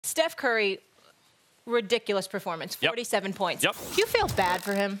Steph Curry, ridiculous performance, 47 points. Yep. Do you feel bad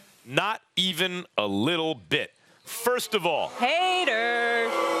for him? Not even a little bit. First of all,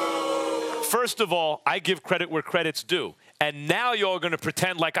 I give credit where credit's due. And now you're going to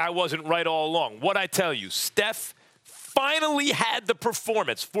pretend like I wasn't right all along. What I tell you, Steph finally had the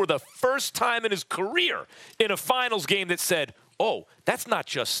performance for the first time in his career in a finals game that said, oh, that's not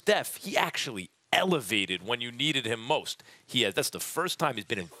just Steph. He actually elevated when you needed him most. That's the first time he's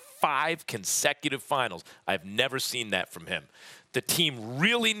been in 5 consecutive finals. I've never seen that from him. The team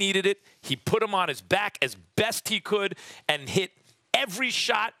really needed it. He put him on his back as best he could and hit every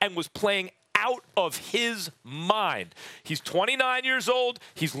shot and was playing out of his mind. He's 29 years old.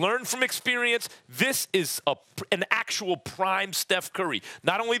 He's learned from experience. This is an actual prime Steph Curry.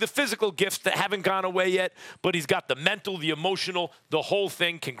 Not only the physical gifts that haven't gone away yet, but he's got the mental, the emotional, the whole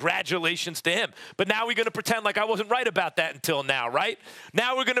thing. Congratulations to him. But now we're going to pretend like I wasn't right about that until now, right?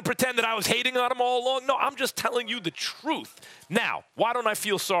 Now we're going to pretend that I was hating on him all along. No, I'm just telling you the truth. Now, why don't I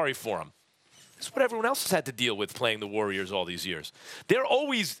feel sorry for him? It's what everyone else has had to deal with playing the Warriors all these years. They're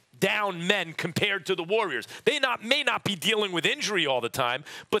always down men compared to the Warriors. They may not be dealing with injury all the time,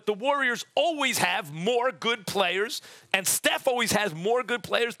 but the Warriors always have more good players, and Steph always has more good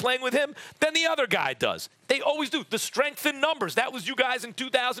players playing with him than the other guy does. They always do. The strength in numbers, that was you guys in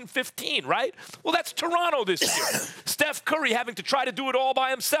 2015, right? Well, that's Toronto this year. Steph Curry having to try to do it all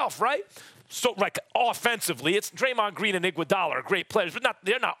by himself, right? So, like, offensively, it's Draymond Green and Iguodala are great players, but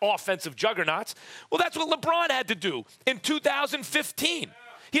they're not offensive juggernauts. Well, that's what LeBron had to do in 2015.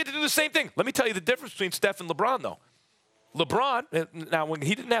 He had to do the same thing. Let me tell you the difference between Steph and LeBron, though. LeBron, now, when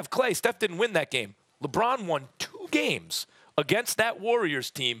he didn't have Clay, Steph didn't win that game. LeBron won 2 games against that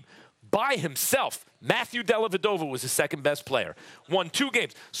Warriors team by himself. Matthew Dellavedova was his second best player. Won 2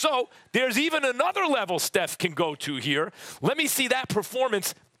 games. So there's even another level Steph can go to here. Let me see that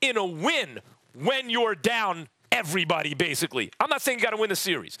performance in a win when you're down everybody, basically. I'm not saying you got to win the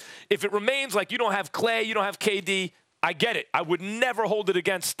series. If it remains like you don't have Clay, you don't have KD, I get it. I would never hold it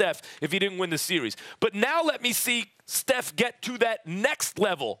against Steph if he didn't win the series. But now let me see Steph get to that next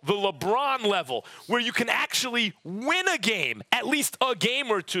level, the LeBron level, where you can actually win a game, at least a game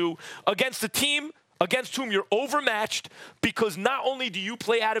or two, against a team against whom you're overmatched, because not only do you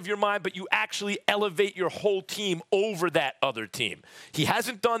play out of your mind, but you actually elevate your whole team over that other team. He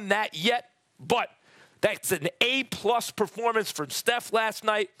hasn't done that yet, but that's an A-plus performance from Steph last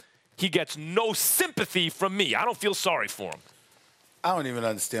night. He gets no sympathy from me. I don't feel sorry for him. I don't even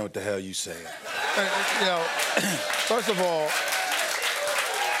understand what the hell you saying. You know, first of all,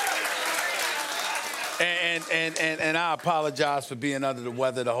 and I apologize for being under the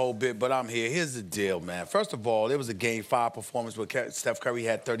weather the whole bit, but I'm here. Here's the deal, man. First of all, it was a Game 5 performance where Steph Curry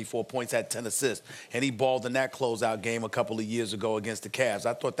had 34 points, had 10 assists, and he balled in that closeout game a couple of years ago against the Cavs.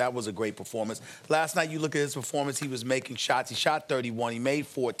 I thought that was a great performance. Last night, you look at his performance, he was making shots. He shot 31. He made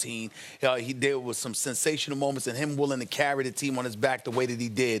 14. There was some sensational moments, and him willing to carry the team on his back the way that he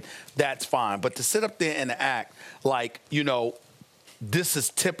did, that's fine. But to sit up there and act like, you know, this is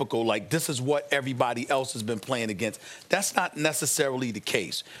typical, like this is what everybody else has been playing against. That's not necessarily the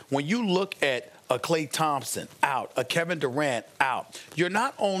case. When you look at a Klay Thompson out, a Kevin Durant out, you're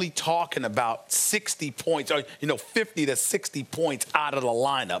not only talking about 60 points or, 50 to 60 points out of the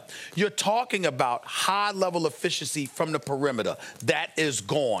lineup. You're talking about high-level efficiency from the perimeter. That is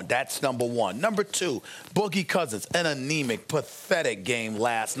gone. That's number one. Number two, Boogie Cousins, an anemic, pathetic game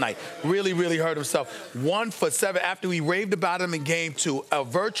last night. Really, really hurt himself. 1 for 7 after we raved about him in game 2, a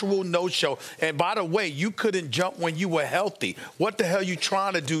virtual no-show. And by the way, you couldn't jump when you were healthy. What the hell you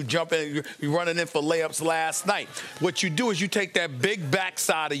trying to do, jumping, you running in for layups last night? What you do is you take that big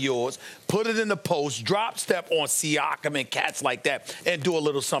backside of yours, put it in the post, drop step on Siakam and cats like that, and do a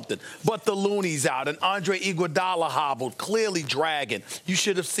little something. But the Looney's out, and Andre Iguodala hobbled, clearly dragging. You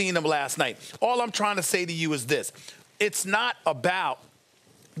should have seen him last night. All I'm trying to say to you is this. It's not about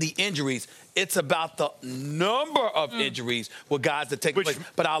the injuries. It's about the number of injuries with guys that take place.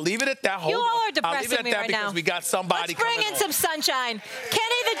 But I'll leave it at that. You all are depressing I'll leave it at me that right because now. we got somebody Let's bring in some sunshine.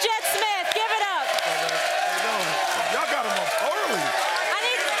 Kenny the Jet Smith, give it up. Y'all got him up early.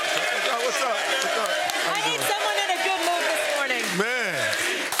 What's up? I need someone in a good mood this morning. Man.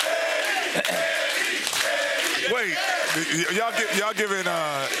 Wait, y'all giving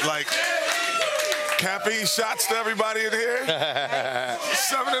like caffeine shots to everybody in here?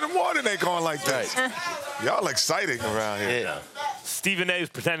 7 in the morning they going like this. Y'all exciting around here. Yeah. Stephen A. is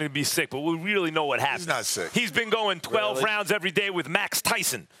pretending to be sick, but we really know what happened. He's not sick. He's been going 12 rounds every day with Max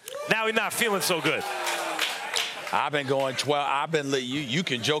Tyson. Now he's not feeling so good. I've been going 12. You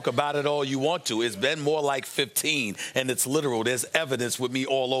can joke about it all you want to. It's been more like 15, and it's literal. There's evidence with me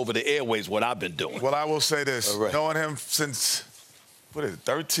all over the airways what I've been doing. Well, I will say this. Right. Knowing him since,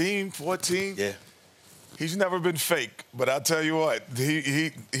 13, 14? Yeah. He's never been fake, but I'll tell you what,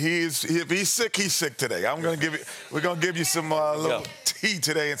 if he's sick today. We're gonna give you some little tea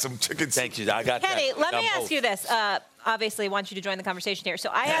today and some chicken. Thank you. I got Kenny, that. let me ask you this. Obviously, I want you to join the conversation here. So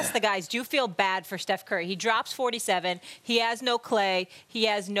I asked the guys, do you feel bad for Steph Curry? He drops 47. He has no Clay. He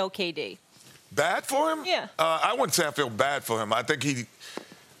has no KD. Bad for him? Yeah. I wouldn't say I feel bad for him. I think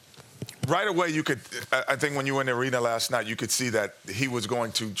right away, I think when you were in the arena last night, you could see that he was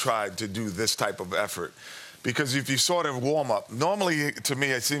going to try to do this type of effort. Because if you saw the warm-up, normally, to me,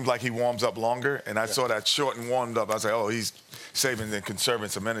 it seems like he warms up longer, and I saw that short and warmed up. I was like, oh, he's saving and conserving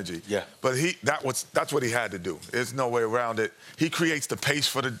some energy. Yeah. But that's what he had to do. There's no way around it. He creates the pace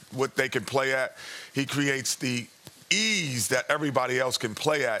for what they can play at. He creates the ease that everybody else can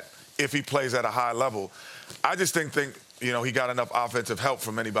play at if he plays at a high level. I just think he got enough offensive help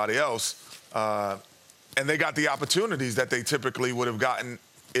from anybody else, and they got the opportunities that they typically would have gotten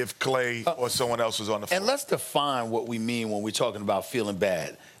if Clay or someone else was on the floor. And let's define what we mean when we're talking about feeling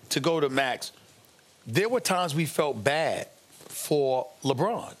bad. To go to Max, there were times we felt bad for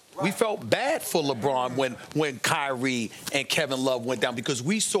LeBron. Right. We felt bad for LeBron when Kyrie and Kevin Love went down because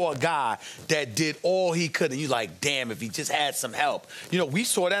we saw a guy that did all he could, and you're like, damn, if he just had some help. We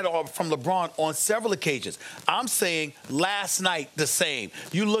saw that from LeBron on several occasions. I'm saying last night the same.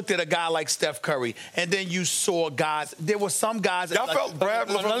 You looked at a guy like Steph Curry, and then you saw guys. There were some guys. Y'all felt bad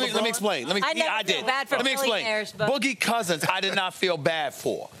for LeBron? Let me explain. I did. Bad for Let me explain. Boogie Cousins, I did not feel bad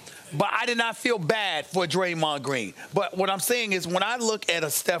for. But I did not feel bad for Draymond Green. But what I'm saying is when I look at a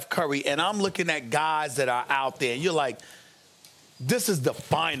Steph Curry and I'm looking at guys that are out there, you're like, this is the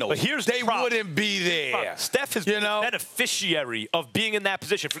final. But here's they wouldn't be there. Steph has been a beneficiary of being in that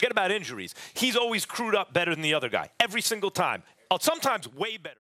position. Forget about injuries. He's always crewed up better than the other guy every single time. Sometimes way better.